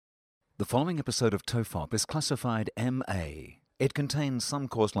The following episode of TOFOP is classified MA. It contains some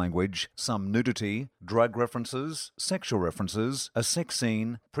coarse language, some nudity, drug references, sexual references, a sex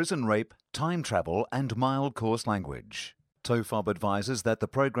scene, prison rape, time travel, and mild coarse language. TOFOP advises that the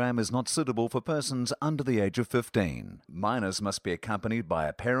program is not suitable for persons under the age of 15. Minors must be accompanied by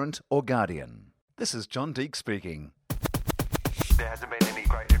a parent or guardian. This is John Deek speaking. There hasn't been any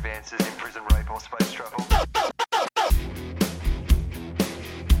great advances in prison rape or space travel.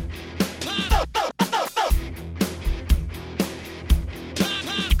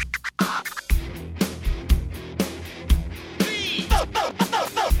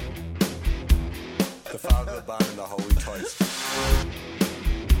 The father, the bun, and the holy toast.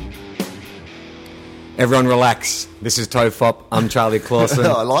 Everyone relax. This is TOFOP. I'm Charlie Clausen.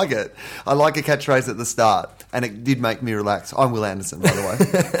 I like it. I like a catchphrase at the start, and it did make me relax. I'm Wil Anderson, by the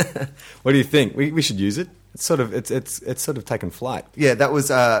way. What do you think? We should use it. It's sort of taken flight. Yeah, that was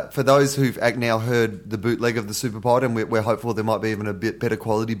for those who've now heard the bootleg of the Superpod, and we're hopeful there might be even a bit better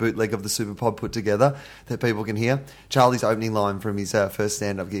quality bootleg of the Superpod put together that people can hear. Charlie's opening line from his first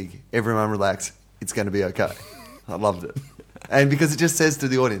stand-up gig: "Everyone relax. It's going to be okay." I loved it. And because it just says to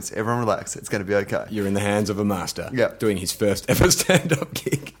the audience, everyone relax, it's going to be okay. You're in the hands of a master. Yeah. Doing his first ever stand-up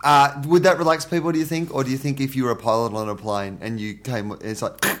gig. Would that relax people, do you think? Or do you think if you were a pilot on a plane and you came, it's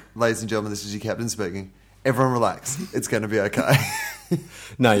like, ladies and gentlemen, this is your captain speaking. Everyone relax, it's going to be okay.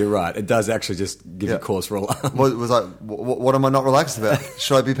 No, you're right. It does actually just give you cause for alarm. What am I not relaxed about?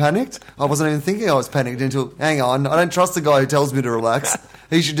 Should I be panicked? I wasn't even thinking I was panicked until, hang on, I don't trust the guy who tells me to relax.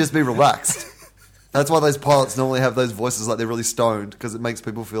 He should just be relaxed. That's why those pilots normally have those voices like they're really stoned, because it makes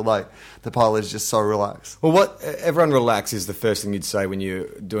people feel like the pilot is just so relaxed. Well, everyone relax is the first thing you'd say when you're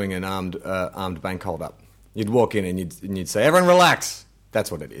doing an armed bank hold-up. You'd walk in and you'd say, everyone relax.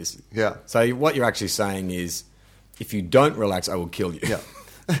 That's what it is. Yeah. So what you're actually saying is, if you don't relax, I will kill you. Yeah.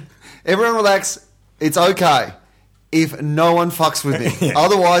 Everyone relax. It's okay if no one fucks with me. Yeah.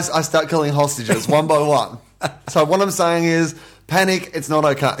 Otherwise, I start killing hostages one by one. So what I'm saying is, panic, it's not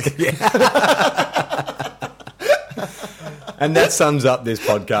okay. Yeah. And that sums up this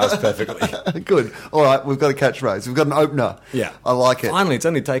podcast perfectly. Good. All right, we've got a catchphrase. We've got an opener. Yeah. I like it. Finally, it's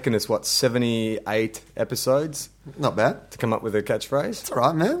only taken us, 78 episops Not bad. to come up with a catchphrase? It's all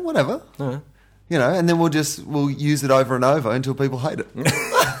right, man. Whatever. Uh-huh. You know, and then we'll use it over and over until people hate it.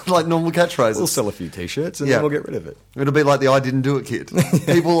 Like normal catchphrases. We'll sell a few T-shirts and then we'll get rid of it. It'll be like the "I didn't do it" kid.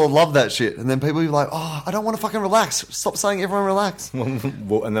 People will love that shit. And then people will be like, oh, I don't want to fucking relax. Stop saying everyone relax. And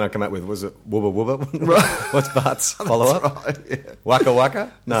then I come out with, was it Wubba Wubba? What's Bart's follow-up? Right, yeah. Waka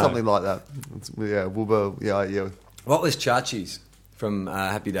Waka? No. Something like that. Yeah, Wubba, yeah. What was Chachi's from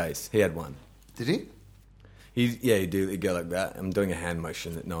Happy Days? He had one. Did he? He'd go like that. I'm doing a hand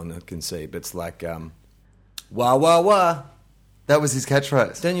motion that no one can see, but it's like, wah, wah, wah. That was his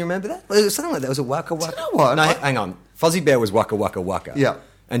catchphrase. Don't you remember that? Well, it was something like that. It was a waka waka. Do you know what? No, hang on. Fuzzy Bear was waka waka waka. Yeah.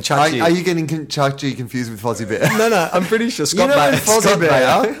 And Chachi... Are you getting Chachi confused with Fozzie Bear? No, I'm pretty sure Scott when Baio... Fozzie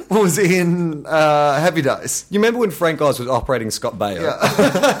Bear was in Happy Days. You remember when Frank Oz was operating Scott Baio?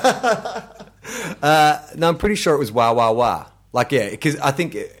 Yeah. No, I'm pretty sure it was wah, wah, wah. Like, yeah, because I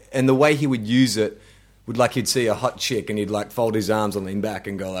think... And the way he would use it would, like, he'd see a hot chick and he'd, like, fold his arms and lean back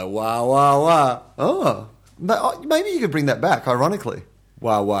and go, like, wah, wah, wah. Oh. Maybe you could bring that back, ironically.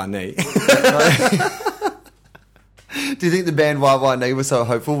 Wah, wah, knee. Do you think the band Wah Wah Nee was so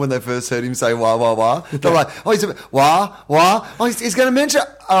hopeful when they first heard him say wah, wah, wah? They're like, oh, he's wah, wah, oh, he's going to mention...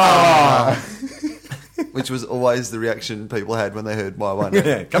 Oh. Which was always the reaction people had when they heard Wah Wah Nee.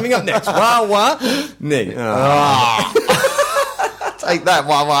 Yeah, coming up next, wah, wah, knee. Oh. Take that,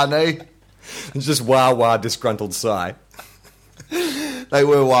 Wah Wah Nee. It's just wah, wah, disgruntled sigh. They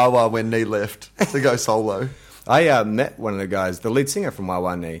were Wah Wah when Nee left to go solo. I met one of the guys, the lead singer from Wah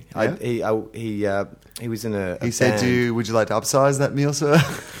Wah Nee. Yeah? He was in a He said band. to you, would you like to upsize that meal, sir?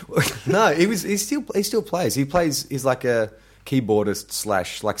 No, he still plays. He's like a keyboardist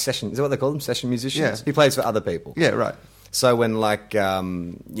 / like session. Is that what they call them? Session musicians. Yeah. He plays for other people. Yeah, right. So when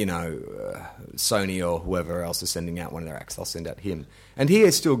Sony or whoever else is sending out one of their acts, they'll send out him, and he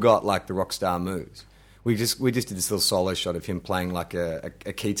has still got like the rock star moves. We just did this little solo shot of him playing like a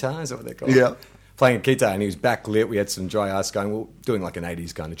guitar. Is that what they call it? Yeah. Playing a guitar, and he was backlit. We had some dry ice going. Well, doing like an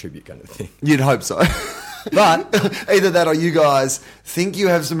 80s kind of tribute kind of thing. You'd hope so. But either that or you guys think you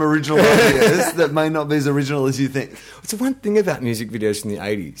have some original ideas that may not be as original as you think. it's the one thing about music videos from the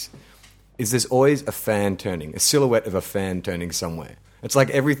 80s is there's always a fan turning, a silhouette of a fan turning somewhere. It's like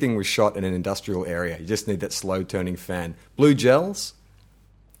everything was shot in an industrial area. You just need that slow turning fan. Blue gels,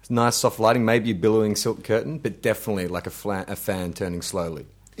 nice soft lighting, maybe a billowing silk curtain, but definitely like a fan turning slowly.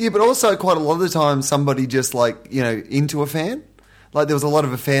 Yeah, but also quite a lot of the time somebody just like, into a fan. Like there was a lot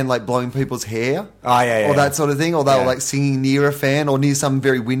of a fan like blowing people's hair. Oh, yeah. Or that sort of thing. Or they were Yeah. like singing near a fan or near some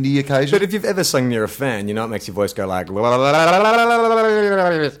very windy occasion. But if you've ever sung near a fan, you know it makes your voice go like...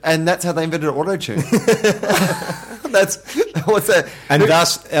 And that's how they invented auto-tune. That's what's that? And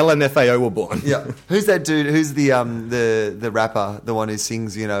thus LMFAO were born. Yeah. Who's that dude? Who's the rapper, the one who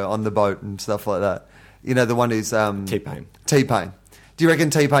sings, on the boat and stuff like that? The one who's T-Pain. T-Pain. Do you reckon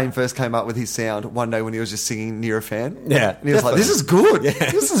T-Pain first came up with his sound one day when he was just singing near a fan? Yeah, And he was like, definitely. "This is good.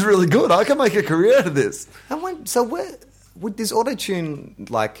 Yeah. This is really good. I can make a career out of this." So where would this auto-tune,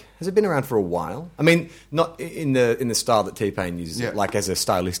 has it been around for a while? I mean, not in the style that T-Pain uses it, like as a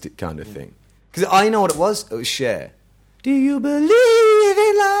stylistic kind of thing. Because I know what it was. It was Cher. Do you believe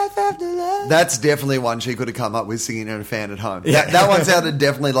in life after love? That's definitely one she could have come up with singing in a fan at home. Yeah. That one sounded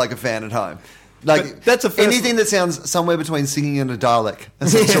definitely like a fan at home. Like But that's a first anything that sounds somewhere between singing and a Dalek,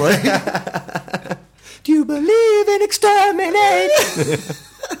 essentially. Do you believe in exterminate?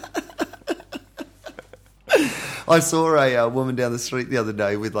 I saw a woman down the street the other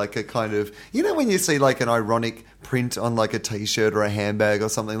day with like a kind of, when you see like an ironic print on like a t-shirt or a handbag or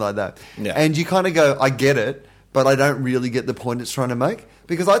something like that. Yeah. And you kind of go, I get it, but I don't really get the point it's trying to make.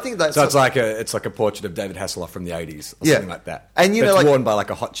 Because I think that's... So it's like a portrait of David Hasselhoff from the 80s or Yeah. something like that. And But it's like... worn by like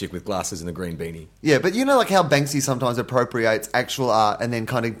a hot chick with glasses and a green beanie. Yeah, but like how Banksy sometimes appropriates actual art and then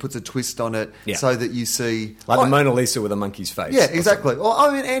kind of puts a twist on it so that you see... Like the Mona Lisa with a monkey's face. Yeah, exactly. Well,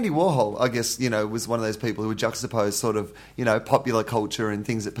 I mean, Andy Warhol, I guess, was one of those people who would juxtapose sort of, popular culture and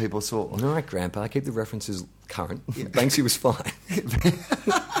things that people saw. All right, Grandpa, I keep the references current. Banksy was fine.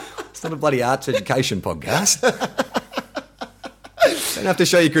 It's not a bloody arts education podcast. Don't have to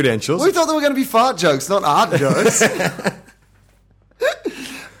show your credentials. We thought they were going to be fart jokes, not art jokes.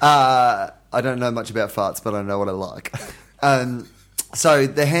 I don't know much about farts, but I know what I like. So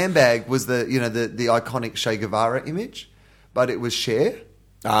the handbag was the iconic Che Guevara image, but it was Cher.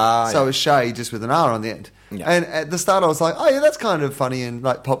 So it was Che just with an R on the end. Yeah. And at the start I was like, oh yeah, that's kind of funny and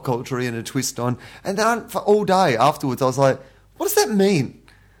like pop culture and a twist on. And then for all day afterwards I was like, what does that mean?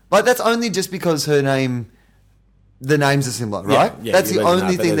 Like that's only just because the names are similar, right? Yeah, that's the you leave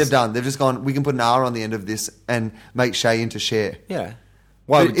only it out, thing but they've done. They've just gone, we can put an R on the end of this and make Che into Cher. Yeah.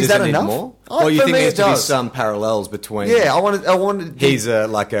 Why, But is does that it need enough? more? Oh, Or you for think me there's it to be does. some parallels between... Yeah, I wanted. He's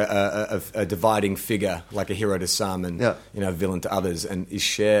a dividing figure, like a hero to some and a villain to others. And is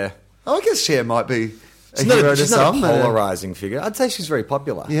Cher... I guess Cher might be a She's hero not, to she's some. not a polarising figure. I'd say she's very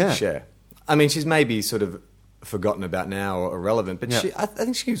popular, Yeah. Cher. I mean, she's maybe sort of forgotten about now or irrelevant, but I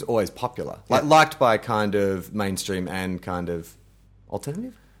think she was always popular. Liked by kind of mainstream and kind of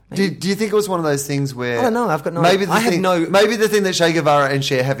alternative. Do you think it was one of those things where... I don't know, I've got no... Maybe I have no... Maybe the thing that Che Guevara and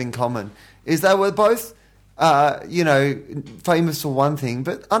Cher have in common is they were both, famous for one thing,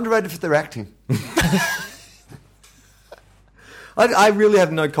 but underrated for their acting. I really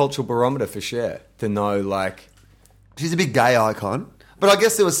have no cultural barometer for Cher to know, like... She's a big gay icon. But I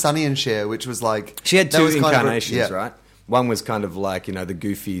guess there was Sonny and Cher, which was like... She had that two was kind of incarnations, right? One was kind of like, the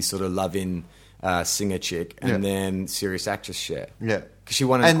goofy sort of love-in singer chick, and then serious actress Cher. Yeah. Because she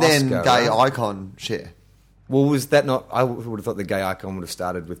won an and then Oscar, gay right? icon Cher. Well, was that not... I would have thought the gay icon would have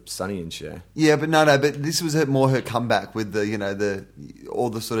started with Sonny and Cher. Yeah, but no, but this was more her comeback with the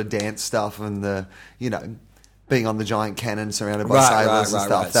all the sort of dance stuff and the being on the giant cannon surrounded by sailors and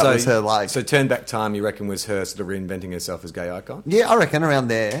stuff. That was her like. So Turn Back Time, you reckon, was her sort of reinventing herself as gay icon? Yeah, I reckon around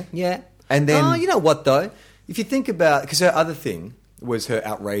there. Yeah. And then, oh, you know what though? If you think about, because her other thing was her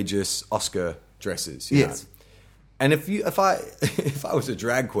outrageous Oscar dresses. You know? And if I was a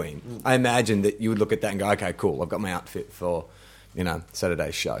drag queen, I imagine that you would look at that and go, okay, cool, I've got my outfit for,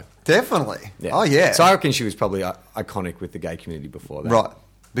 Saturday's show. Definitely. Yeah. Oh yeah. So I reckon she was probably iconic with the gay community before that. Right.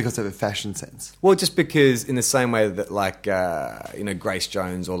 Because of her fashion sense. Well, just because in the same way that like, Grace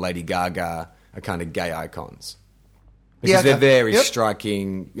Jones or Lady Gaga are kind of gay icons. Because they're very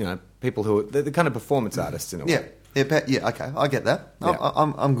striking, people who are they're the kind of performance artists in a way. Yeah, okay, I get that. Yeah.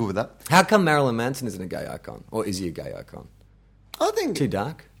 I'm good with that. How come Marilyn Manson isn't a gay icon? Or is he a gay icon? I think... Too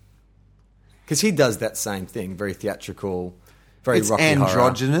dark? Because he does that same thing, very theatrical, very it's rocky horror.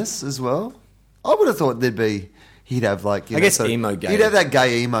 androgynous as well. I would have thought he'd have like... I guess sort of, emo gay. He'd have that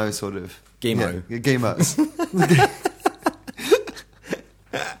gay emo sort of... Gemo. Yeah, gemos.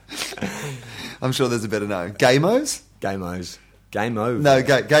 I'm sure there's a better name. Gamos? Gamos. Game-o. No,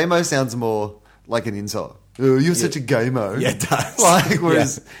 gamo sounds more like an insult. Oh, you're such a gamo. Yeah, it does. Like,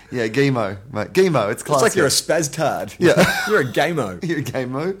 whereas, gemo. Mate. Gemo, it's classic. It's like you're a spaz-tard. Yeah. You're a gamo. You're a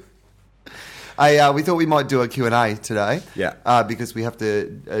gamo. We thought we might do a Q&A today. Yeah. Because we have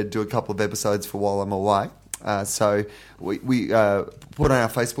to do a couple of episodes for while I'm away. So we put on our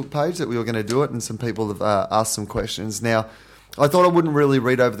Facebook page that we were going to do it, and some people have asked some questions. Now, I thought I wouldn't really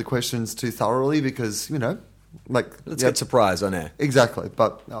read over the questions too thoroughly because, Let's get surprised on air. Exactly,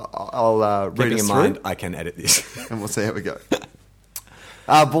 but I'll read Keeping us in through, mind, I can edit this. and we'll see how we go.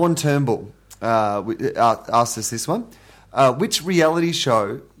 Vaughan Turnbull asked us this one. Which reality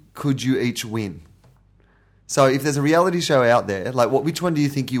show could you each win? So if there's a reality show out there, which one do you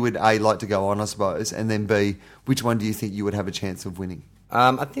think you would, A, like to go on, I suppose, and then B, which one do you think you would have a chance of winning?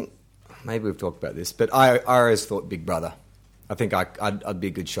 I think maybe we've talked about this, but I always thought Big Brother. I think I'd be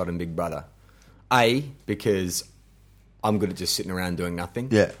a good shot in Big Brother. A, because I'm good at just sitting around doing nothing.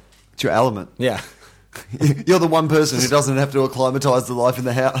 Yeah, it's your element. Yeah. You're the one person who doesn't have to acclimatise to life in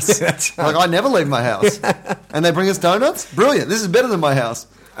the house. That's right. I never leave my house. And they bring us donuts? Brilliant. This is better than my house.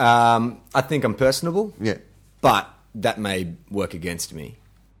 I think I'm personable. Yeah. But that may work against me.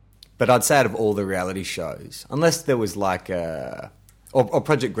 But I'd say out of all the reality shows, unless there was or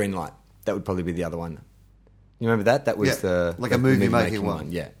Project Greenlight, that would probably be the other one. You remember that? That was a movie-making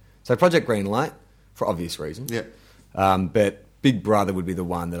one. Yeah. So Project Greenlight, for obvious reasons. Yeah. But Big Brother would be the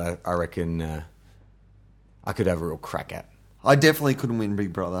one that I reckon I could have a real crack at. I definitely couldn't win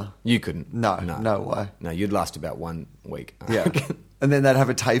Big Brother. You couldn't? No way. No, you'd last about 1 week. Yeah. And then they'd have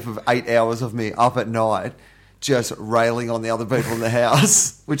a tape of 8 hours of me up at night just railing on the other people in the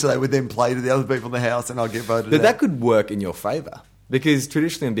house, which they would then play to the other people in the house, and I'd get voted out. But that could work in your favour. Because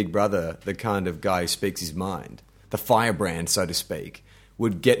traditionally in Big Brother, the kind of guy who speaks his mind, the firebrand, so to speak,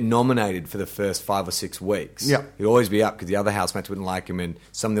 would get nominated for the first 5 or 6 weeks. Yeah. He'd always be up because the other housemates wouldn't like him and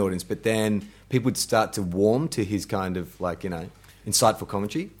some of the audience. But then people would start to warm to his kind of insightful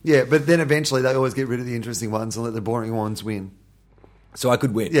commentary. Yeah, but then eventually they always get rid of the interesting ones and let the boring ones win. So I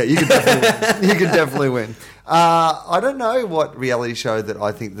could win. Yeah, you could definitely win. You could definitely win. I don't know what reality show that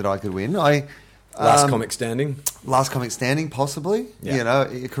I think that I could win. Last Comic Standing. Last Comic Standing, possibly. Yeah.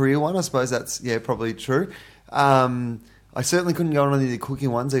 A career one. I suppose that's probably true. I certainly couldn't go on any of the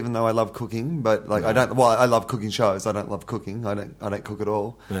cooking ones, even though I love cooking. But No. I don't. Well, I love cooking shows. I don't love cooking. I don't cook at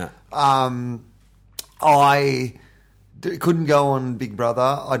all. Yeah. Couldn't go on Big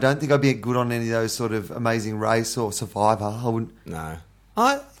Brother. I don't think I'd be good on any of those sort of Amazing Race or Survivor. I wouldn't. No.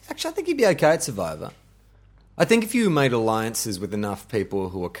 I think you'd be okay at Survivor. I think if you made alliances with enough people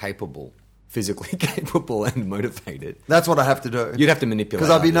who are capable, physically capable and motivated. That's what I have to do. You'd have to manipulate because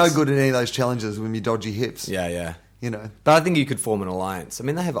I'd be no others. good at any of those challenges with me dodgy hips. Yeah. But I think you could form an alliance. I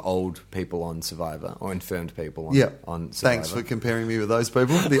mean, they have old people on Survivor or infirmed people on Survivor. Thanks for comparing me with those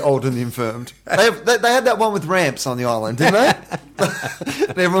people, the old and the infirmed. They had that one with ramps on the island, didn't they?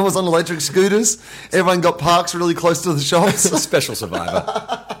 And everyone was on electric scooters. Everyone got parks really close to the shops. A special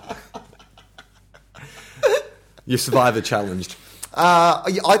Survivor. Your Survivor challenged.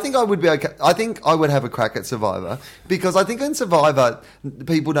 I think I would be okay. I think I would have a crack at Survivor because I think in Survivor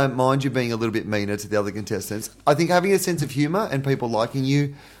people don't mind you being a little bit meaner to the other contestants. I think having a sense of humour and people liking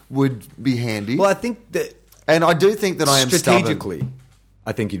you would be handy. Well, I think that... And I do think that I am strategically, stubborn.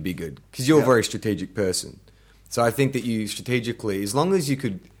 I think you'd be good because you're a very strategic person. So I think that you strategically, as long as you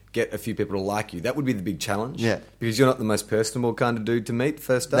could get a few people to like you, that would be the big challenge. Yeah. Because you're not the most personable kind of dude to meet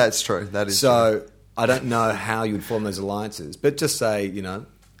first up. That's true. That is so true. I don't know how you would form those alliances, but just say,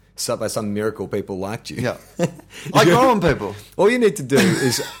 by some miracle people liked you. Yeah. I grow on people. All you need to do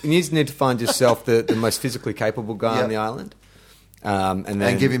is you just need to find yourself the most physically capable guy on the island.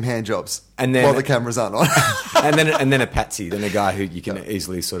 And give him hand jobs and then, while the cameras aren't on. and then a patsy, then a guy who you can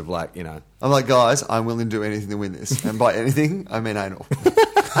easily sort of I'm like, guys, I'm willing to do anything to win this. And by anything, I mean anal.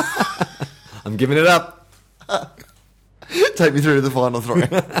 I'm giving it up. Take me through to the final three.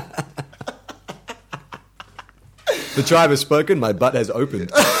 The tribe has spoken, my butt has opened.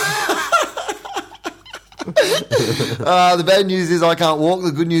 The bad news is I can't walk.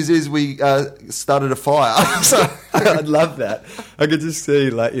 The good news is we started a fire. So I'd love that. I could just see,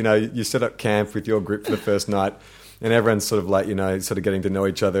 you set up camp with your group for the first night, and everyone's sort of sort of getting to know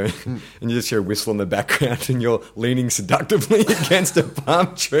each other, and you just hear a whistle in the background, and you're leaning seductively against a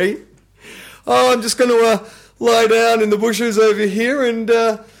palm tree. Oh, I'm just going to lie down in the bushes over here, and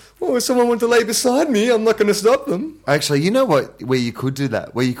if someone wanted to lay beside me, I'm not going to stop them. Actually, you know what? Where you could do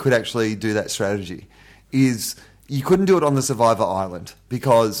that, where you could actually do that strategy, is you couldn't do it on the Survivor Island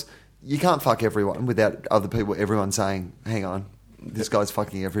because you can't fuck everyone without other people, everyone saying, hang on, this guy's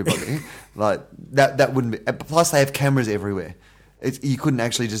fucking everybody. That wouldn't be... Plus, they have cameras everywhere. You couldn't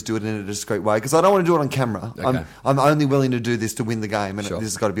actually just do it in a discreet way because I don't want to do it on camera. Okay. I'm only willing to do this to win the game, and Sure. this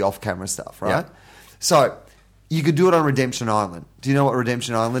has got to be off-camera stuff, right? Yeah. So... You could do it on Redemption Island. Do you know what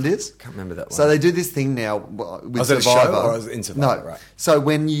Redemption Island is? Can't remember that one. So they do this thing now with Was it a Survivor. show or was it in Survivor? No. Right. So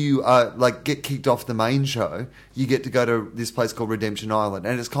when you get kicked off the main show, you get to go to this place called Redemption Island,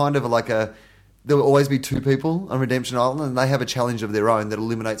 and it's kind of like there will always be 2 people on Redemption Island, and they have a challenge of their own that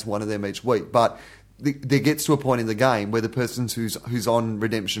eliminates one of them each week. But there gets to a point in the game where the person who's on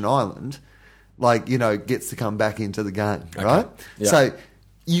Redemption Island, like, you know, gets to come back into the game, right? Yeah. So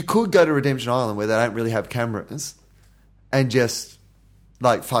you could go to Redemption Island where they don't really have cameras and just,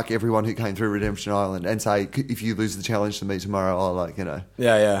 like, fuck everyone who came through Redemption Island and say, if you lose the challenge to me tomorrow, I'll, like, you know,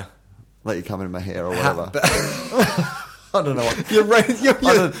 let you come into my hair or whatever. I don't know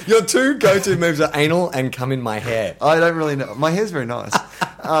what. Your 2 go-to moves are anal and come in my hair. I don't really know. My hair's very nice.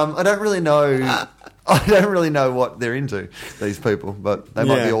 I don't really know. I don't really know what they're into, these people, but they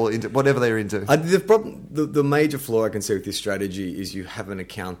might be all into whatever they're into. The major flaw I can see with this strategy is you haven't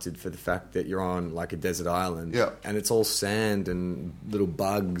accounted for the fact that you're on like a desert island, and it's all sand and little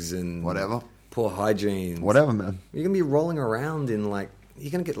bugs and whatever. Poor hygiene. Whatever, man. You're gonna be rolling around in like. You're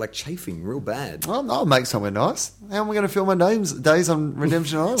going to get, like, chafing real bad. I'll make somewhere nice. How am I going to fill my days on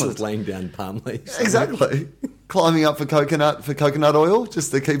Redemption Island? Just laying down palm leaves. Exactly. Climbing up for coconut oil, just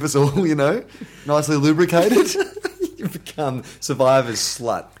to keep us all, you know, nicely lubricated. You become Survivor's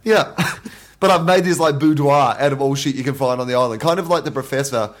slut. Yeah. But I've made this, like, boudoir out of all shit you can find on the island. Kind of like the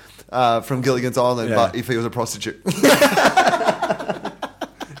professor from Gilligan's Island, but if he was a prostitute.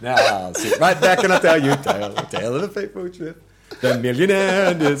 Now I'll sit right back and I'll tell you the tale of a fateful trip. The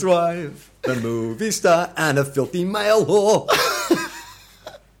millionaire and his wife, the movie star and a filthy male whore.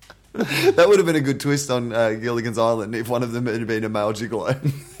 That would have been a good twist on Gilligan's Island if one of them had been a male gigolo.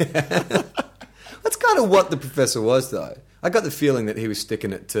 That's kind of what the professor was, though. I got the feeling that he was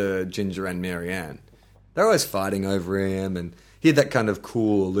sticking it to Ginger and Marianne. They're always fighting over him, and he had that kind of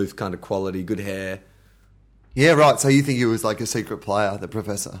cool, aloof kind of quality, good hair. Yeah, right. So you think he was like a secret player, the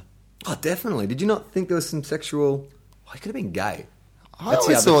professor? Oh, definitely. Did you not think there was some sexual... Oh, he could have been gay. I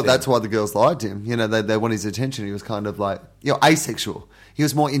always thought that's why the girls liked him. You know, they want his attention. He was kind of like, you know, asexual. He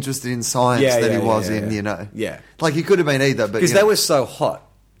was more interested in science than he was in, you know. Yeah. Like, he could have been either, but... Because they were so hot.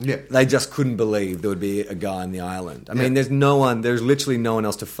 Yeah. They just couldn't believe there would be a guy on the island. I mean, there's literally no one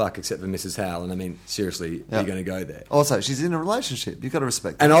else to fuck except for Mrs. Howell. And I mean, seriously, you're going to go there. Also, she's in a relationship. You've got to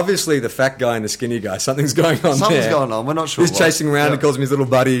respect that. And obviously, the fat guy and the skinny guy, something's going on there. Something's going on. We're not sure He's chasing around and calls him his little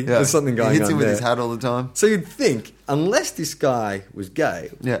buddy. There's something going on. He hits him with there. his hat all the time. So you'd think, unless this guy was gay,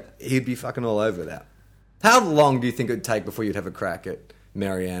 he'd be fucking all over that. How long do you think it would take before you'd have a crack at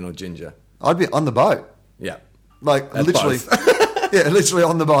Marianne or Ginger? I'd be on the boat. Yeah. Like, literally... Yeah, literally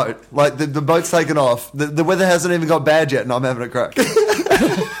on the boat. Like, the boat's taken off. The weather hasn't even got bad yet, and I'm having a crack.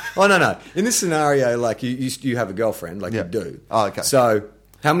 Oh, no. In this scenario, like, you have a girlfriend, like you do. Oh, okay. So,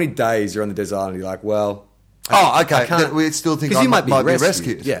 how many days you're on the desert island, you're like, well... Oh, okay. We still think I might be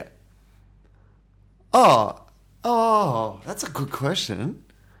rescued. Yeah. Oh, that's a good question.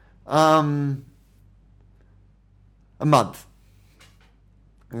 A month.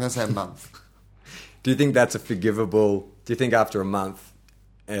 I'm going to say a month. Do you think that's a forgivable... Do you think after a month,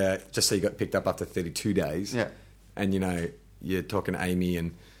 just so you got picked up after 32 days, and, you know, you're talking to Amy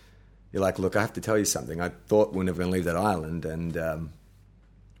and you're like, look, I have to tell you something. I thought we were never going to leave that island, and,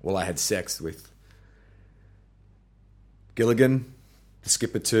 I had sex with Gilligan, the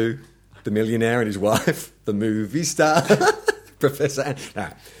skipper too, the millionaire and his wife, the movie star, Professor Anne. All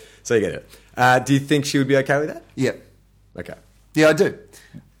right, so you get it. Do you think she would be okay with that? Yeah. Okay. Yeah, I do.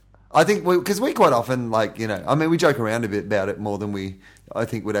 I think because we quite often, like, you know, I mean, we joke around a bit about it more than I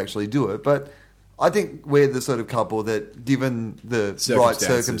think would actually do it. But I think we're the sort of couple that, given the right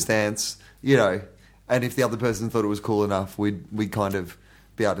circumstance, you know, and if the other person thought it was cool enough, we'd kind of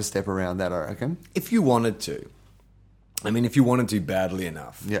be able to step around that, I reckon. If you wanted to. I mean, if you wanted to badly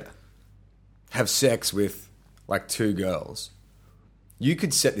enough. Yeah. Have sex with, like, 2 girls. You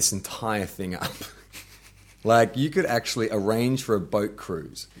could set this entire thing up. Like, you could actually arrange for a boat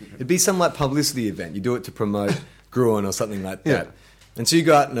cruise. It'd be some, like, publicity event. You do it to promote Gruen or something like that. Yeah. And so you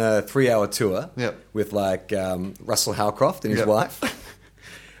go out on a 3-hour tour with, like, Russell Howcroft and his wife.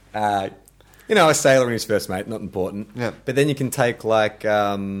 You know, a sailor and his first mate, not important. Yeah. But then you can take, like,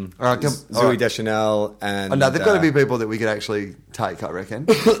 Zooey Deschanel and... Oh, no, they've got to be people that we could actually take, I reckon.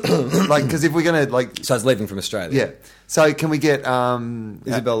 Like, because if we're going to, like... So it's leaving from Australia. Yeah. So can we get...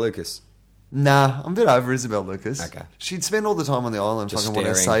 Isabel Lucas. Nah, I'm a bit over Isabel Lucas. Okay. She'd spend all the time on the island just fucking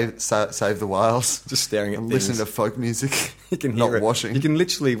wanting to save the whales. Just staring at and things. Listening to folk music. You can not hear it. washing. You can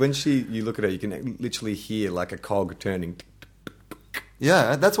literally, when you look at her, you can literally hear like a cog turning.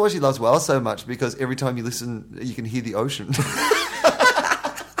 Yeah, that's why she loves whales so much, because every time you listen, you can hear the ocean.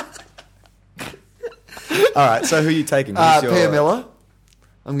 All right, so who are you taking? Pia Miller.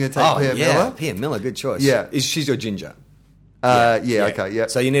 I'm going to take Pia Miller. Pia Miller, good choice. Yeah. She's your Ginger? Okay, yeah.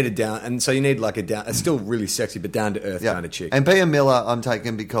 So you need like a still really sexy but down to earth kind of chick. And Pia Miller, I'm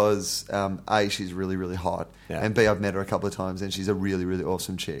taking because A, she's really, really hot, and B, I've met her a couple of times, and she's a really, really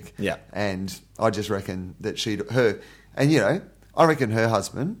awesome chick. Yeah. And I just reckon that I reckon her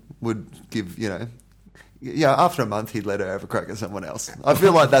husband would give, after a month he'd let her have a crack at someone else. I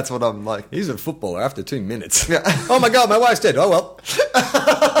feel like that's what I'm like. He's a footballer after 2 minutes. Yeah. Oh my God, my wife's dead. Oh well.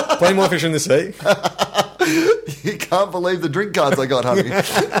 Plenty more fish in the sea. You can't believe the drink cards I got, honey.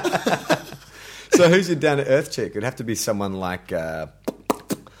 So who's your down to earth chick? It'd have to be someone like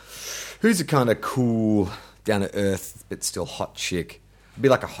who's a kind of cool down to earth but still hot chick. It'd be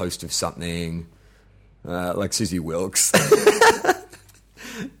like a host of something, like Susie Wilkes.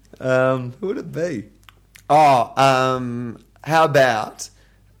 Who would it be? How about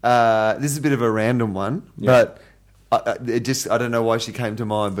this is a bit of a random one, but I don't know why she came to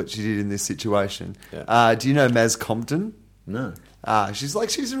mind, but she did in this situation. Yeah. Do you know Maz Compton? No. She's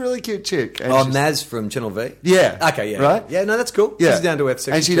a really cute chick. And Maz from Channel V? Yeah. Okay, yeah. Right? Yeah, no, that's cool. Yeah. She's down to earth.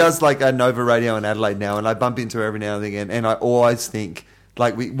 And she does like a Nova Radio in Adelaide now, and I bump into her every now and again, and I always think,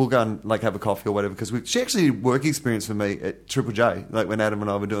 like, we'll go and like have a coffee or whatever, because she actually did work experience for me at Triple J, like when Adam and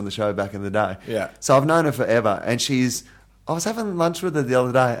I were doing the show back in the day. Yeah. So I've known her forever, and I was having lunch with her the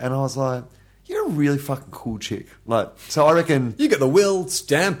other day, and I was like, you're a really fucking cool chick. Like, so I reckon you get the Wil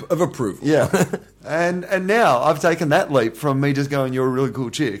stamp of approval. Yeah. and now I've taken that leap from me just going, you're a really cool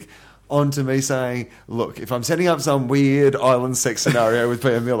chick, onto me saying, look, if I'm setting up some weird island sex scenario with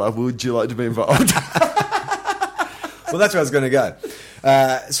Pia Miller, would you like to be involved? Well, that's where I was going to go.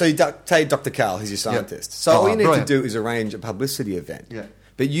 So you take Dr. Carl, he's your scientist. So all you need to do is arrange a publicity event. Yeah.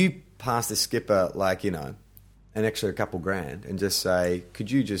 But you pass the skipper, like, an extra couple grand and just say, could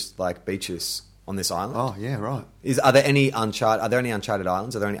you just like beach us on this island? Oh, yeah, right. Are there any uncharted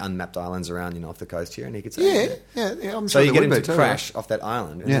islands? Are there any unmapped islands around, off the coast here? And he could say, yeah. I'm so sure you get him to too, crash right? off that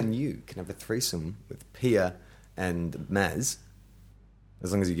island, and then you can have a threesome with Pia and Maz,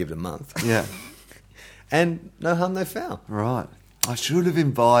 as long as you give it a month. Yeah. And no harm, no foul. Right. I should have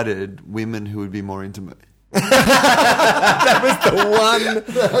invited women who would be more intimate. That was the one.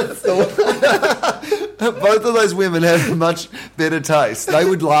 Both of those women had a much better taste. They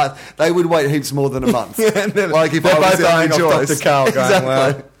would wait heaps more than a month. Like if I was the only choice. Dr. Carl going, exactly.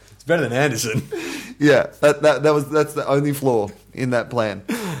 Well, it's better than Anderson. Yeah, that's the only flaw in that plan.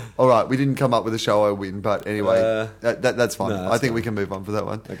 All right, we didn't come up with a show I win, but anyway, that's fine. No, I think we can move on for that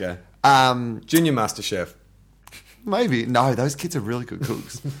one. Okay. Junior Master Chef. Maybe. No, those kids are really good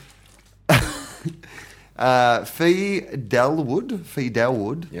cooks. Fee Dalwood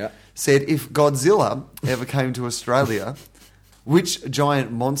said, if Godzilla ever came to Australia, which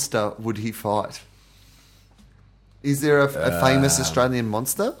giant monster would he fight? Is there a famous Australian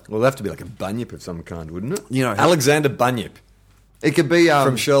monster? Well, it'll have to be like a bunyip of some kind, wouldn't it? Alexander Bunyip. It could be...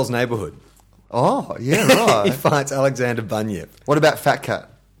 from Shirl's Neighbourhood. Oh, yeah, right. He fights Alexander Bunyip. What about Fat Cat?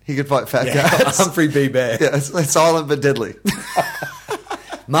 He could fight Fat Cat. Humphrey B. Bear. Yeah, it's silent but deadly.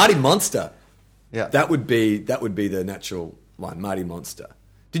 Marty Monster. Yeah. That would be the natural one, Marty Monster.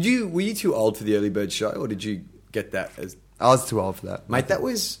 Were you too old for the Early Bird show, or did you get that as... I was too old for that. Mate, that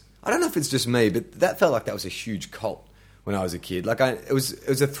was... I don't know if it's just me, but that felt like that was a huge cult when I was a kid. Like, it was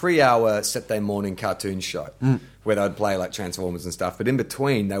a 3-hour Saturday morning cartoon show where they would play, like, Transformers and stuff. But in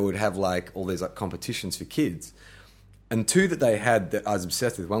between, they would have, like, all these, like, competitions for kids. And two that they had that I was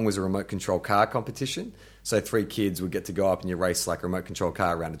obsessed with, one was a remote control car competition. So 3 kids would get to go up and you race, like, a remote control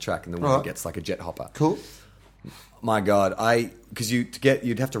car around a track, and the winner gets, like, a jet hopper. Cool. My God, because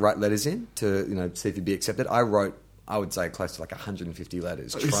you'd have to write letters in to, see if you'd be accepted. I would say close to like 150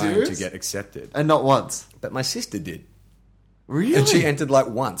 letters trying to get accepted. And not once. But my sister did. Really? And she entered like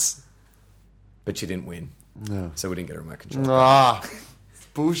once. But she didn't win. No. So we didn't get a remote control.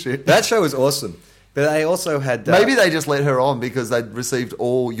 Bullshit. That show was awesome. But they also had... Maybe they just let her on because they'd received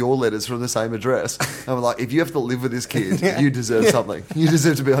all your letters from the same address. And were like, if you have to live with this kid, you deserve something. You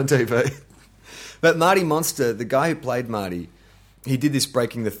deserve to be on TV. But Marty Monster, the guy who played Marty, he did this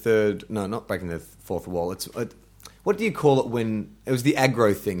breaking not breaking the fourth wall. What do you call it when... It was the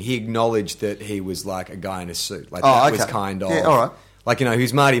aggro thing. He acknowledged that he was like a guy in a suit. Like that was kind of... Yeah, all right. Like, he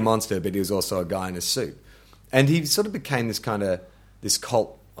was Marty Monster, but he was also a guy in a suit. And he sort of became this kind of... This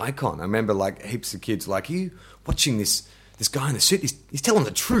cult icon. I remember like heaps of kids like, you watching this guy in the suit, he's telling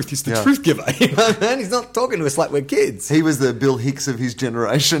the truth. He's the truth giver. Man? He's not talking to us like we're kids. He was the Bill Hicks of his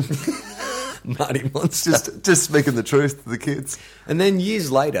generation. Marty Monster. Just speaking the truth to the kids. And then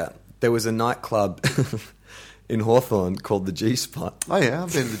years later, there was a nightclub in Hawthorne called the G-Spot. Oh yeah,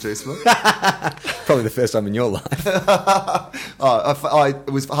 I've been to the G-Spot. Probably the first time in your life. It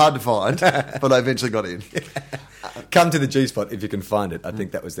was hard to find, but I eventually got in. Come to the G-spot if you can find it. I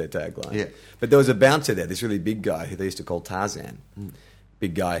think that was their tagline. Yeah. But there was a bouncer there, this really big guy who they used to call Tarzan.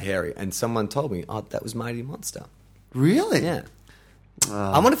 Big guy, hairy. And someone told me, that was Mighty Monster. Really? Yeah.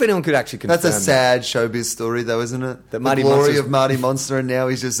 I wonder if anyone could actually confirm That's a sad showbiz story, though, isn't it? That The Marty glory Monster's- of Marty Monster, and now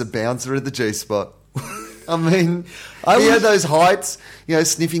he's just a bouncer at the G-spot. I mean, he had those heights,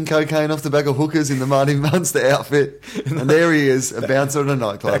 sniffing cocaine off the back of hookers in the Marty Monster outfit, and there he is, a bouncer at a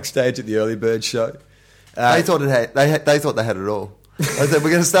nightclub. backstage at the Early Bird show. They thought they thought they had it all. They said,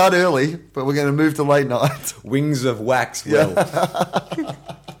 we're going to start early, but we're going to move to late night. Wings of wax, Will.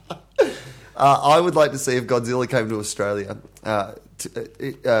 I would like to see if Godzilla came to Australia,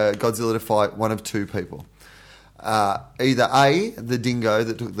 Godzilla to fight one of two people. Either A, the dingo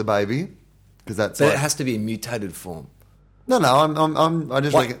that took the baby, because that's But it has to be in mutated form. No, I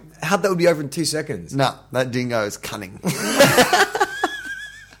just like it. How'd that would be over in 2 seconds? No, that dingo is cunning.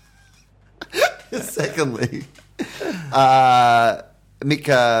 Secondly,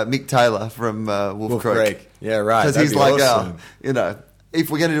 Mick Taylor from Wolf Creek. Yeah, right. Because That'd he's be like, awesome. if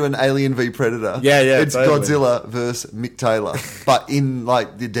we're going to do an Alien v Predator, it's totally. Godzilla versus Mick Taylor, but in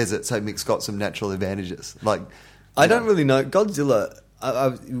like the desert, so Mick's got some natural advantages. Like, I don't really know. Godzilla,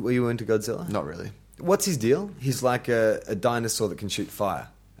 were you into Godzilla? not really. What's his deal? He's like a dinosaur that can shoot fire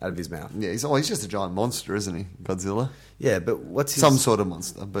out of his mouth. Yeah, he's just a giant monster, isn't he? Godzilla, Yeah, but what's his... some sort of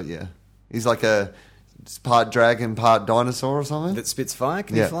monster, but yeah, he's like a part dragon, part dinosaur or something. That spits fire?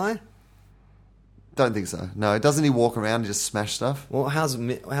 Can Yeah. he fly? Don't think so. No, doesn't he walk around and just smash stuff? Well, how's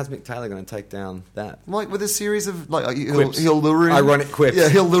Mick Taylor going to take down that? Like with a series of Quips. he'll lure him. Ironic quips. Yeah,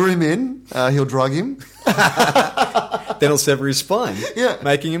 he'll lure him in. He'll drug him. Then he'll sever his spine, Yeah.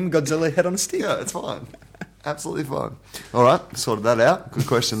 making him Godzilla head on a stick. Yeah, it's fine. Absolutely fine. All right, sorted that out. Good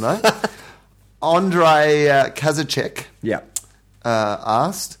question though. Andre Kazacek Yeah.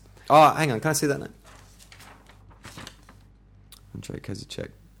 asked. Oh, hang on. Can I see that name? Andrei Kazacek.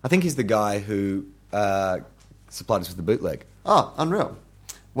 I think he's the guy who supplied us with the bootleg. Oh, unreal.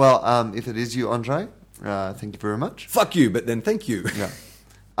 Well, if it is you, Andre, thank you very much. Fuck you, but then thank you. Yeah.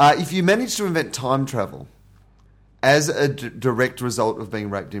 If you managed to invent time travel as a direct result of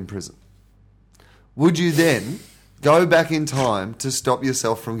being raped in prison, would you then go back in time to stop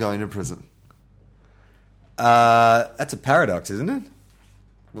yourself from going to prison? That's a paradox, isn't it?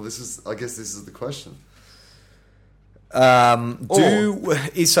 Well, I guess this is the question. So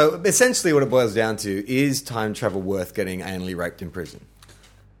essentially what it boils down to is time travel worth getting anally raped in prison?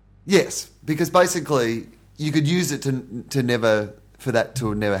 Yes, because basically you could use it to never, for that to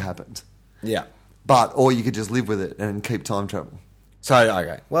have never happened. Yeah. Or you could just live with it and keep time travel. So,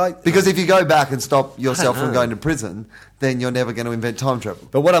 okay. Well, Because if you go back and stop yourself from know. going to prison, then you're never going to invent time travel.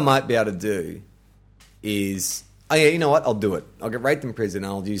 but what I might be able to do is, you know what? I'll do it. I'll get raped in prison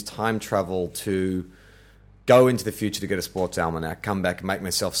and I'll use time travel to go into the future to get a sports almanac, come back and make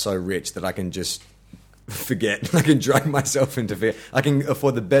myself so rich that I can just forget. I can drug myself into fear. I can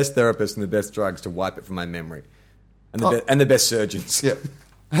afford the best therapist and the best drugs to wipe it from my memory. And the best surgeons. Yeah.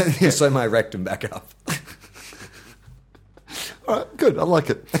 Just sew my rectum back up. All right, good. I like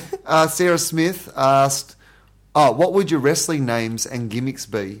it. Sarah Smith asked, what would your wrestling names and gimmicks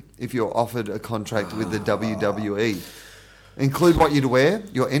be if you're offered a contract with the WWE? Include what you'd wear,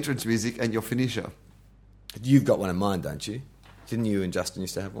 your entrance music, and your finisher. You've got one in mind, don't you? Didn't you and Justin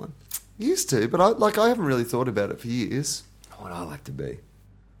used to have one? Used to, but I haven't really thought about it for years. What would I like to be?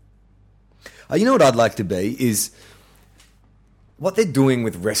 You know what I'd like to be is... What they're doing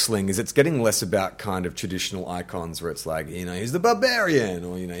with wrestling is it's getting less about kind of traditional icons where it's like, he's the barbarian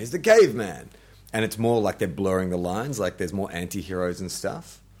or, he's the caveman. And it's more like they're blurring the lines, like there's more anti-heroes and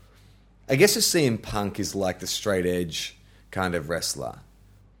stuff. I guess if CM Punk is like the straight edge kind of wrestler,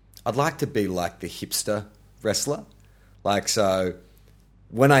 I'd like to be like the hipster wrestler. Like, so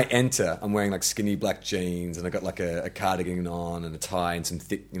when I enter, I'm wearing like skinny black jeans and I've got like a cardigan on and a tie and some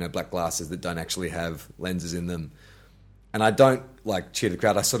thick, black glasses that don't actually have lenses in them. And I don't like cheer the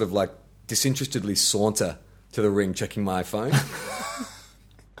crowd. I sort of like disinterestedly saunter to the ring, checking my phone.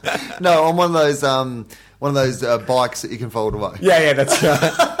 No, on one of those bikes that you can fold away. Yeah, that's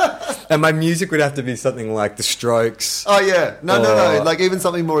right. And my music would have to be something like The Strokes. Oh yeah, no, like even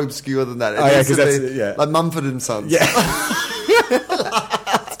something more obscure than that. It needs to be like Mumford and Sons. Yeah.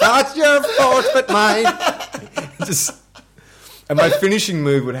 Start your thoughts, but mine. And my finishing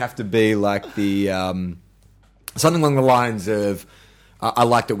move would have to be like the. Something along the lines of, I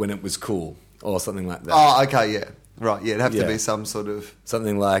liked it when it was cool, or something like that. Oh, okay, yeah. Right, yeah, it'd have to be some sort of...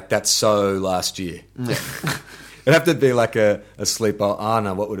 Something like, that's so last year. Yeah. It'd have to be like a sleeper.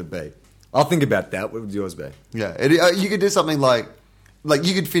 No, what would it be? I'll think about that. What would yours be? Yeah, you could do something like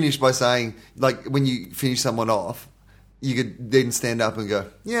you could finish by saying, like when you finish someone off, you could then stand up and go,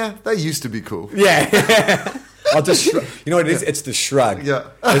 yeah, they used to be cool. Yeah. I'll just you know what it is? It's the shrug. Yeah.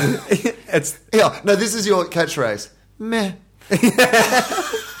 It's No, this is your catchphrase. Meh.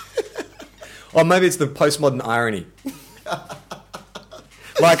 Or maybe it's the postmodern irony.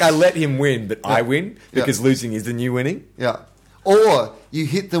 Like, I let him win, but I win because losing is the new winning. Yeah. Or you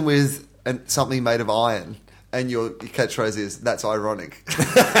hit them with something made of iron, and your catchphrase is, that's ironic.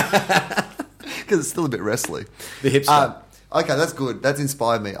 Because it's still a bit wrestly. The hipster. Okay, that's good. That's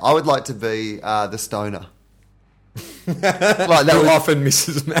inspired me. I would like to be the stoner. Like that Who would, often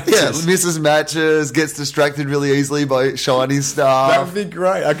misses matches. yeah, misses matches, gets distracted really easily by shiny stuff. That would be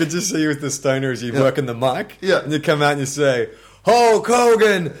great. I could just see you with the stoner as you work in the mic. Yeah. And you come out and you say, Hulk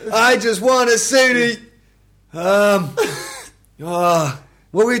Hogan, I just want to say to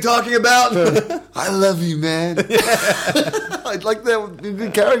what were we talking about? I love you, man. I'd like that would be a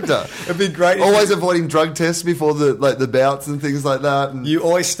good character. It'd be great. if Always avoiding drug tests before the bouts and things like that. And you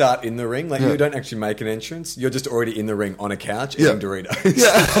always start in the ring. Like, Yeah. you don't actually make an entrance. You're just already in the ring on a couch Yeah. eating Doritos.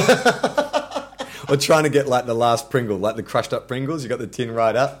 yeah. Or trying to get, like, the last Pringle, like the crushed up Pringles. You got the tin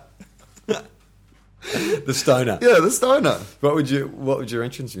right up. The stoner. Yeah, the stoner. What would your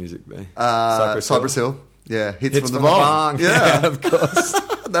entrance music be? Cypress Hill. Yeah, hits Hits from the bong. Yeah, of course.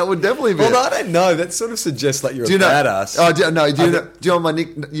 That would definitely be. Although it. I don't know, that sort of suggests like you're Do you a know? badass. Oh, do you know what my nick?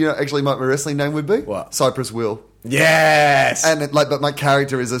 You know, actually, what my wrestling name would be? What? Cypress Will. Yes. And but my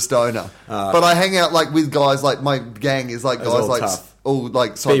character is a stoner. But I hang out like with guys. Like my gang is like It's guys all like tough. all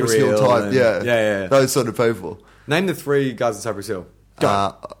like Cypress Hill Real type. and- Yeah. yeah. Those sort of people. Name the 3 guys in Cypress Hill.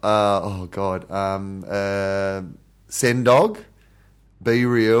 Oh God. Sendog, Be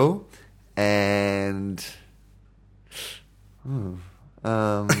Real, and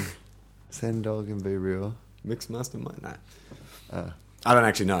Sendog and Be Real. Mixed Mastermind? No. I don't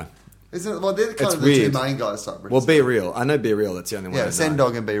actually know. Isn't it? Well, they're kind It's of the weird. two main guys. Cypress. Well, Be Real. I know Be Real. That's the only one. yeah, I know.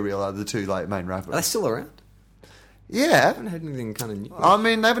 Sendog and Be Real are the two like main Are they rappers. still around? Yeah. I haven't heard anything kind of new. I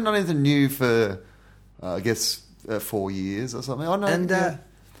mean, they haven't done anything new for, I guess, 4 years or something. I know. And yeah.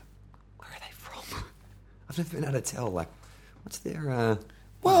 where are they from? I've never been able to tell. Like, what's their?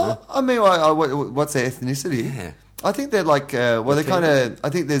 Well, I mean, what's their ethnicity? Yeah. I think they're like, they're kind Latino? of. I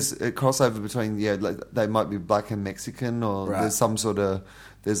think there's a crossover between, like, they might be black and Mexican, or Right. there's some sort of.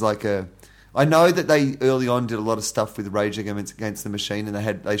 There's like a. I know that they early on did a lot of stuff with Rage Against the Machine,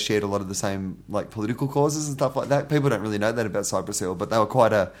 and they shared a lot of the same like political causes and stuff like that. People don't really know that about Cypress Hill, but they were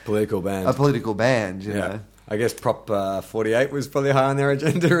quite a Political band. political band, you know. I guess Prop 48 was probably high on their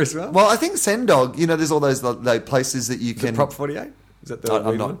agenda as well. Well, I think Sendog, there's all those places that you Is can. it Prop 48? Is that the I'm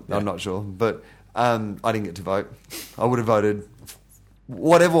weed not. one? I'm not sure, but I didn't get to vote. I would have voted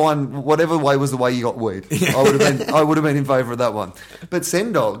whatever way was the way you got weed. I would have been in favour of that one. But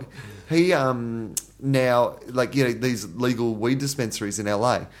Sendog, he now these legal weed dispensaries in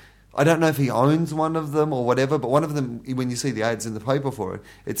LA. I don't know if he owns one of them or whatever, but one of them, when you see the ads in the paper for it,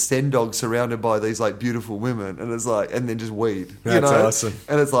 it's Sendog surrounded by these like beautiful women, and it's like, and then just weed. That's awesome.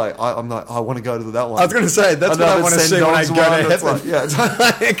 And it's like, I'm like, I want to go to that one. I was going to say, that's what I want to see when I go to heaven.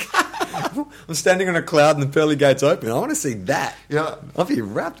 Yeah, I'm standing on a cloud and the pearly gates open. I want to see that. yeah. I'll be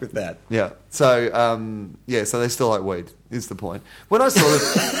wrapped with that. Yeah. So so they still like weed. Is the point. When I saw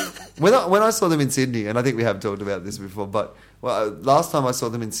them, when I saw them in Sydney, and I think we have talked about this before, but last time I saw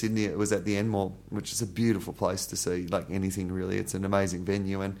them in Sydney, it was at the Enmore, which is a beautiful place to see like anything really. It's an amazing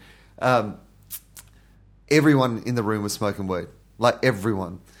venue, and everyone in the room was smoking weed, like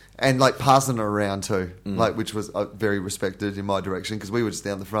everyone. And like passing it around too, like which was very respected in my direction because we were just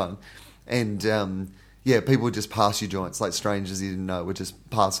down the front, and people would just pass you joints like strangers you didn't know would just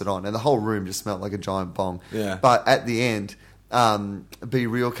pass it on, and the whole room just smelled like a giant bong. Yeah. But at the end, Be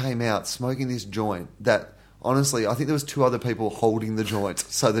Real came out smoking this joint that. Honestly, I think there was 2 other people holding the joint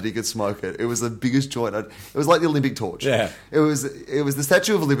so that he could smoke it. It was the biggest joint. It was like the Olympic torch. Yeah. It was the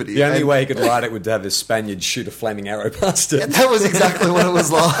Statue of Liberty. The only And- way he could light it would have his Spaniard shoot a flaming arrow past it. Yeah, that was exactly what it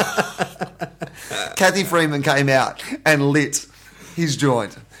was like. Kathy Freeman came out and lit his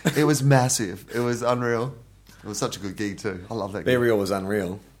joint. It was massive. It was unreal. It was such a good gig too. I love that Be gig. Real was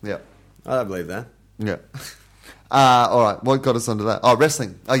unreal. Yeah. I don't believe that. Yeah. All right. What got us onto that? Oh,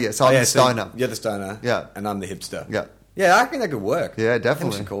 wrestling. Oh, yeah. So I'm the stoner. You're the stoner. Yeah. And I'm the hipster. Yeah. Yeah, I reckon that could work. Yeah, I think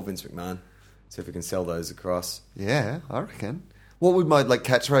definitely. we should call Vince McMahon. See if we can sell those across. Yeah, I reckon. What would my like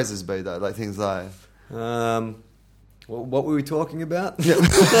catchphrases be though? Like things like. What were we talking about?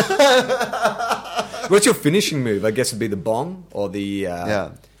 What's your finishing move? I guess would be the bong or the...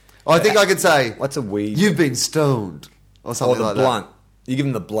 Yeah. I think I could say. What's a weed? You've been stoned, or or something the like blunt. You give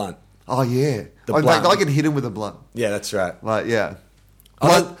him the blunt. that. Oh yeah. The In fact, blunt. I could hit him with a blunt. Yeah, that's right. Like yeah.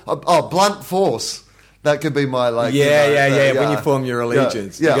 Blunt force. That could be my like. Yeah. When you form your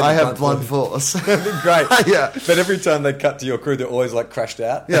allegiance, Yeah, you get I the have blunt force. Great. Yeah. But every time they cut to your crew, they're always like crashed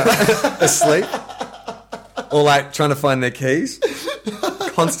out, Yeah. asleep, or like trying to find their keys,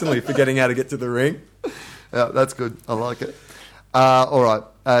 constantly forgetting how to get to the ring. Yeah, that's good. I like it. All right.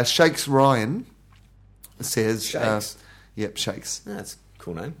 Shakes Ryan says... Shakes? Yep, Shakes. That's a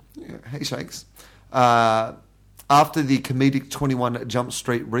cool name. Yeah, hey, Shakes. After the comedic 21 Jump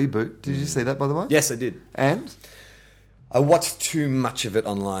Street reboot, did you see that, by the way? Yes, I did. And? I watched too much of it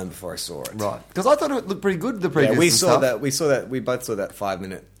online before I saw it. Right. Because I thought it looked pretty good, the previous Yeah, we and saw stuff. that. We saw that. We both saw that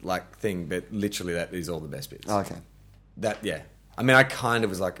 5-minute like thing, but literally that is all the best bits. Okay. I mean, I kind of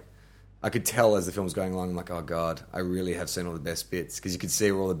was like, I could tell as the film was going along, I'm like, oh god, I really have seen all the best bits because you could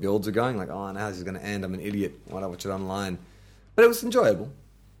see where all the builds are going. Like, oh, now this is going to end. I'm an idiot. Why don't I watch it online? But it was enjoyable.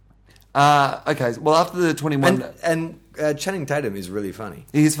 Okay. Well, after the 21... And Channing Tatum is really funny.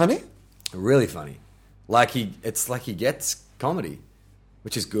 He is funny? Really funny. It's like he gets comedy,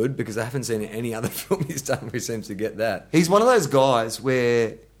 which is good because I haven't seen any other film he's done where he seems to get that. He's one of those guys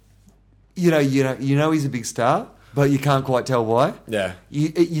where, you know he's a big star, but you can't quite tell why. Yeah.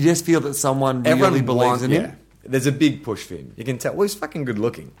 You just feel that someone really believes in him. There's a big push for him. You can tell. Well, he's fucking good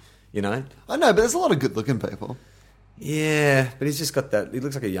looking, you know? I know, but there's a lot of good-looking people. Yeah, but he's just got that. He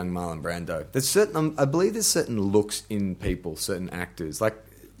looks like a young Marlon Brando. There's certain, I believe, there's certain looks in people, certain actors. Like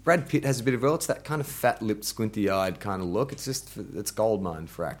Brad Pitt has a bit of it's that kind of fat-lipped, squinty-eyed kind of look. It's goldmine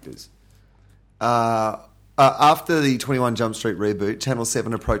for actors. After the 21 Jump Street reboot, Channel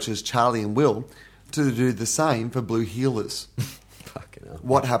 7 approaches Charlie and Wil to do the same for Blue Heelers. Fucking hell.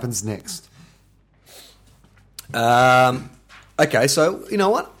 What happens next? Okay, so you know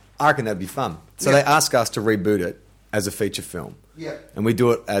what? I reckon that'd be fun. So they ask us to reboot it as a feature film. Yeah. And we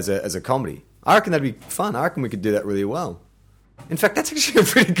do it as a comedy. I reckon that'd be fun. I reckon we could do that really well. In fact, that's actually a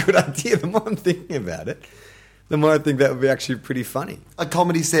pretty good idea. The more I'm thinking about it, the more I think that would be actually pretty funny. A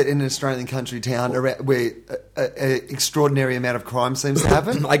comedy set in an Australian country town where an extraordinary amount of crime seems to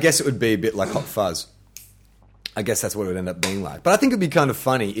happen? I guess it would be a bit like Hot Fuzz. I guess that's what it would end up being like. But I think it'd be kind of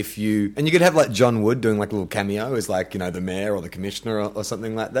funny if you... And you could have like John Wood doing like a little cameo as like, the mayor or the commissioner or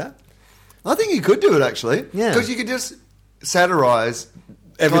something like that. I think you could do it, actually. Yeah. Because you could just satirise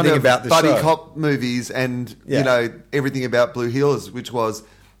Everything about the buddy show. cop movies and, everything about Blue Heelers, which was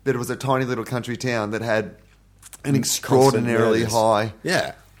that it was a tiny little country town that had an extraordinarily high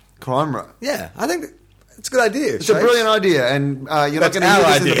crime rate. Yeah, I think it's a good idea. It's a brilliant idea, and you're not That's going to hear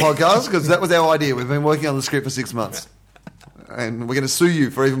our this in the idea. podcast because that was our idea. We've been working on the script for 6 months, and we're going to sue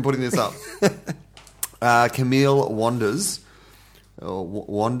you for even putting this up. Camille Wanders.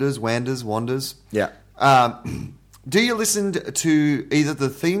 Yeah. Do you listen to either the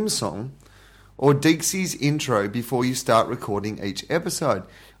theme song or Deeksy's intro before you start recording each episode?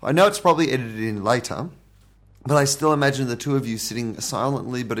 I know it's probably edited in later, but I still imagine the two of you sitting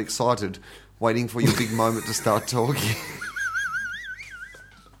silently but excited, waiting for your big moment to start talking.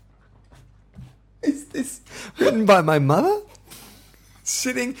 Is this written by my mother?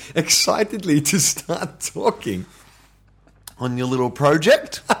 Sitting excitedly to start talking. On your little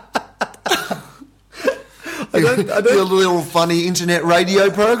project? I don't- Your little funny internet radio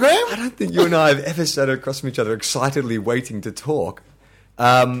program? I don't think you and I have ever sat across from each other excitedly waiting to talk.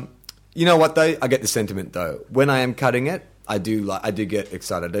 You know what though? I get the sentiment though. When I am cutting it, I do get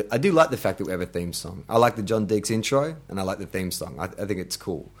excited. I do like the fact that we have a theme song. I like the John Deeks intro and I like the theme song. I think it's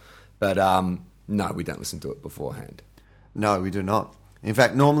cool. But no, we don't listen to it beforehand. No, we do not. In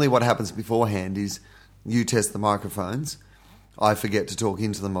fact, normally what happens beforehand is you test the microphones, I forget to talk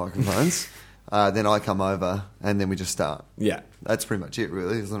into the microphones, then I come over, and then we just start. Yeah. That's pretty much it,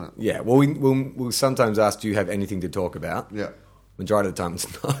 really, isn't it? Yeah, well, we'll sometimes ask, do you have anything to talk about? Yeah. Majority of the time it's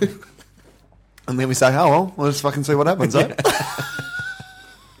no. And then we say, oh, well, let's fucking see what happens, eh?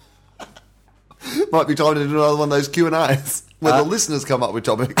 Might be time to do another one of those Q&As where the listeners come up with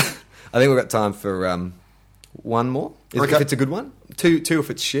topics. I think we've got time for one more. Okay. If it's a good one. Two if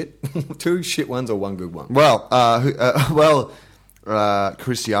it's shit. 2 shit ones or 1 good one. Well,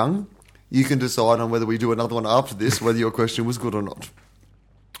 Chris Young, you can decide on whether we do another one after this, whether your question was good or not.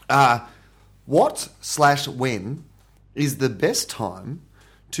 What/when is the best time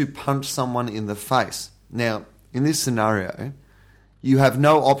to punch someone in the face? Now, in this scenario, you have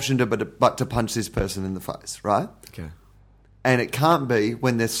no option but to punch this person in the face, right? Okay. And it can't be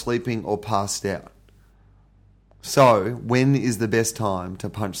when they're sleeping or passed out. So, when is the best time to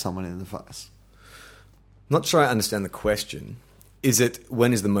punch someone in the face? Not sure I understand the question. Is it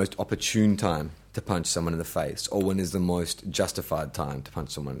when is the most opportune time to punch someone in the face, or when is the most justified time to punch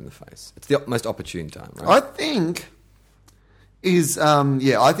someone in the face? It's the most opportune time, right? I think is,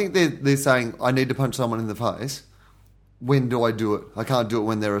 I think they're saying I need to punch someone in the face. When do I do it? I can't do it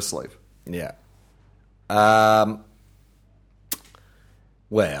when they're asleep. Yeah.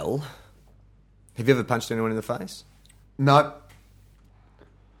 Well, have you ever punched anyone in the face? No.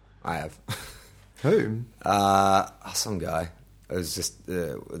 I have. Who? Some guy. It was just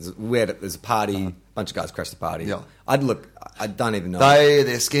weird. There's a party. A bunch of guys crashed the party. Yeah. I don't even know.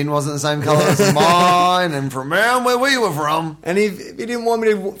 Their skin wasn't the same colour as mine, and from around where we were from. And he didn't want me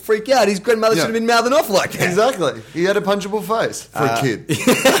to freak out. His grandmother should have been mouthing off like that. Exactly. He had a punchable face for a kid.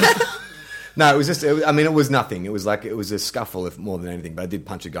 No, it was just. It was nothing. It was a scuffle, if more than anything. But I did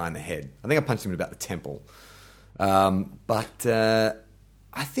punch a guy in the head. I think I punched him in about the temple. But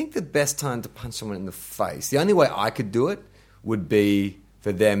I think the best time to punch someone in the face, the only way I could do it would be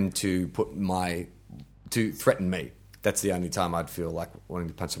for them to to threaten me. That's the only time I'd feel like wanting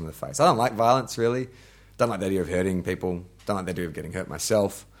to punch someone in the face. I don't like violence, really. Don't like the idea of hurting people. Don't like the idea of getting hurt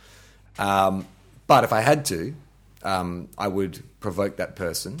myself. But if I had to, I would provoke that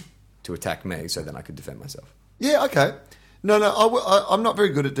person to attack me, so then I could defend myself. Yeah, okay. No, I'm not very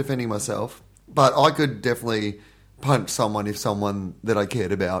good at defending myself, but I could definitely punch someone if someone that I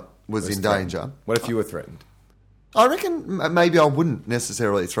cared about was in danger. What if you were threatened? I reckon maybe I wouldn't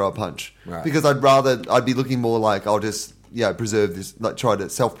necessarily throw a punch, right, because I'd be looking more like I'll just preserve this, like try to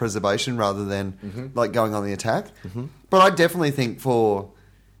self-preservation rather than like going on the attack. Mm-hmm. But I definitely think for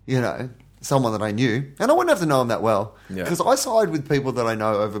someone that I knew, and I wouldn't have to know them that well, because I side with people that I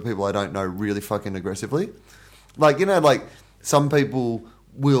know over people I don't know really fucking aggressively. Like some people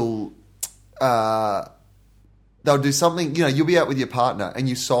will they'll do something. You'll be out with your partner and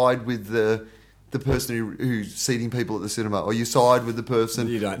you side with the person who's seating people at the cinema, or you side with the person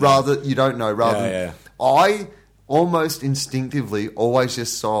you don't know. I almost instinctively always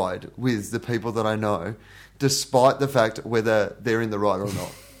just side with the people that I know, despite the fact whether they're in the right or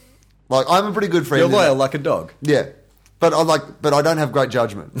not. Like, I'm a pretty good friend. You're loyal like a dog. Yeah. But I don't have great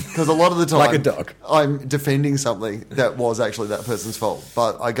judgment, because a lot of the time, like a dog, I'm defending something that was actually that person's fault.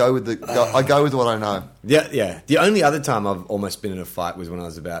 But I go with what I know. Yeah. The only other time I've almost been in a fight was when I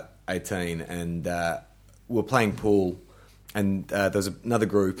was about 18, and we were playing pool, and there was another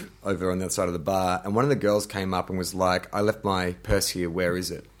group over on the other side of the bar, and one of the girls came up and was like, "I left my purse here. Where is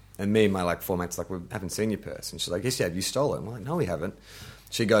it?" And me and my four mates we haven't seen your purse, and she's like, "Yes, you have. You stole it." I'm like, "No, we haven't."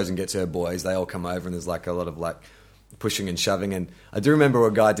 She goes and gets her boys. They all come over, and there's a lot of pushing and shoving. And I do remember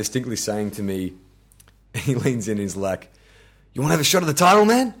a guy distinctly saying to me, he leans in and he's like, "You want to have a shot of the title,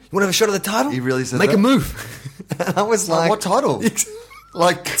 man? You want to have a shot of the title? He really said Make that? a move." And I was like, "What title? Do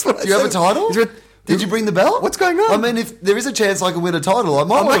you have a title? Did you bring the belt? What's going on?" I mean, if there is a chance I can win a title, I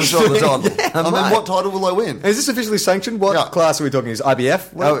might want a shot of the title. Yeah, I mean, what title will I win? Is this officially sanctioned? What class are we talking? Is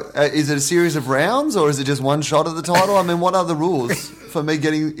IBF? Is it a series of rounds, or is it just one shot of the title? I mean, what are the rules for me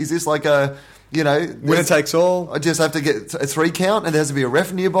getting... Is this like a... winner takes all? I just have to get a 3 count, and there has to be a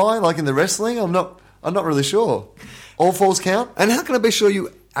ref nearby, like in the wrestling? I'm not really sure. All falls count? And how can I be sure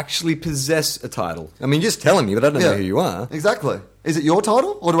you actually possess a title? I mean, you're just telling me, but I don't know who you are. Exactly. Is it your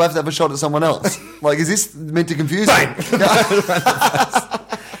title, or do I have to have a shot at someone else? Is this meant to confuse you?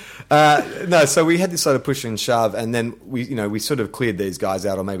 No, so we had this sort of push and shove, and then we sort of cleared these guys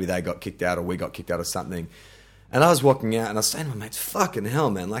out, or maybe they got kicked out, or we got kicked out, or something. And I was walking out, and I was saying to my mates, "Fucking hell,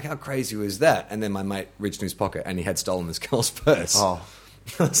 man! How crazy was that?" And then my mate reached in his pocket, and he had stolen this girl's purse. Oh,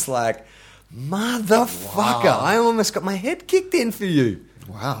 I was like, "Motherfucker! Wow. I almost got my head kicked in for you."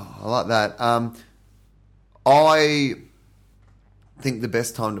 Wow, I like that. I think the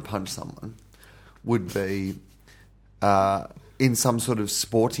best time to punch someone would be in some sort of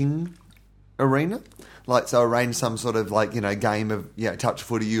sporting arena. So arrange some sort of game of touch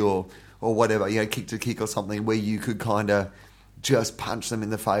footy or whatever, kick to kick or something, where you could kind of just punch them in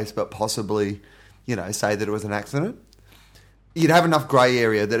the face, but possibly say that it was an accident. You'd have enough grey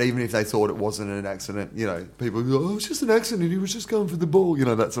area that even if they thought it wasn't an accident, people would go, "Oh, it's just an accident, he was just going for the ball,"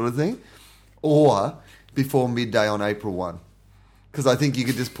 that sort of thing. Or before midday on April 1. Because I think you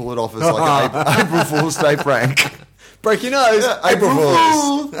could just pull it off as an April Fool's Day prank. Break your nose. Yeah, April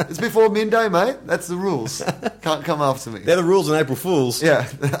Fool's. It's before midday, mate. That's the rules. Can't come after me. They're the rules on April Fool's. Yeah,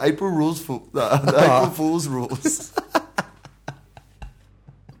 April Fool's rules.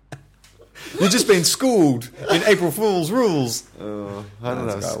 You've just been schooled in April Fool's rules. I don't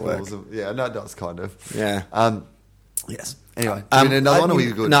know. No, it does kind of. Yeah. Yes. Anyway, do we need another one or are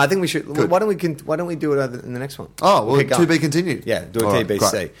we good? No, I think we should. Good. Why don't we do it in the next one? Oh, well, keep going. to be continued. Yeah, do a All right, TBC.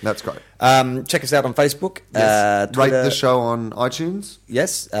 great. That's great. Check us out on Facebook. Yes. Rate Twitter. the show on iTunes.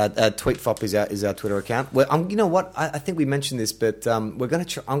 Yes, TweetFop is our Twitter account. Well, you know what? I think we mentioned this, but I'm going to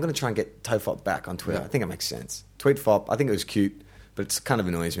try and get TOFOP back on Twitter. Yeah. I think it makes sense. TweetFop. I think it was cute, but it kind of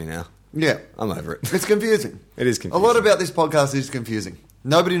annoys me now. Yeah. I'm over it. It's confusing. It is confusing. A lot about this podcast is confusing.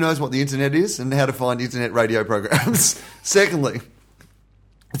 Nobody knows what the internet is and how to find internet radio programs. Secondly,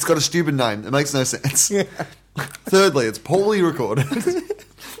 it's got a stupid name that makes no sense. Thirdly, it's poorly recorded.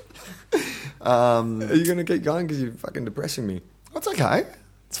 Are you going to keep going because you're fucking depressing me? That's okay.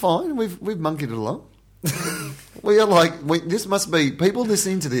 It's fine. We've monkeyed it along. We are like, this must be people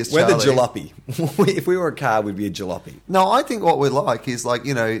listening to this. We're the Charlie. jalopy. If we were a car, we'd be a jalopy. No, I think what we're like is like,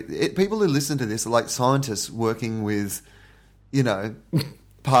 people who listen to this are like scientists working with,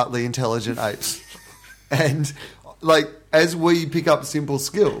 partly intelligent apes. And like, as we pick up simple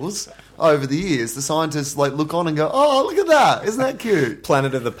skills over the years, the scientists like look on and go, oh, look at that. Isn't that cute?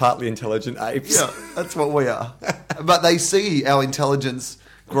 Planet of the partly intelligent apes. Yeah, that's what we are. But they see our intelligence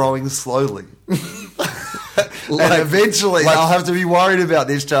growing slowly. And eventually they'll have to be worried about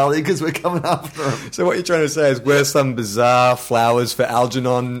this, Charlie, because we're coming after them. So what you're trying to say is we're some bizarre flowers for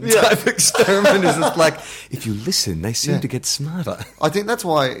Algernon type experiment. Is it's like, if you listen, they seem to get smarter. I think that's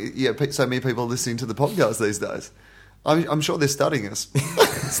why so many people are listening to the podcast these days. I'm sure they're studying us.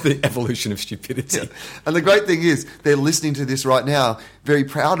 It's the evolution of stupidity. Yeah. And the great thing is they're listening to this right now, very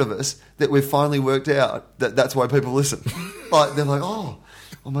proud of us that we've finally worked out that that's why people listen. Like, they're like, oh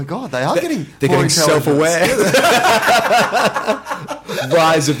my God, they're getting self-aware.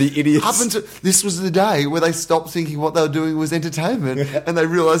 Rise of the idiots. Up until this was the day where they stopped thinking what they were doing was entertainment and they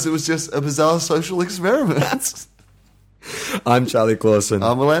realised it was just a bizarre social experiment. I'm Charlie Clausen.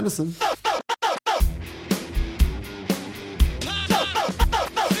 I'm Will Anderson.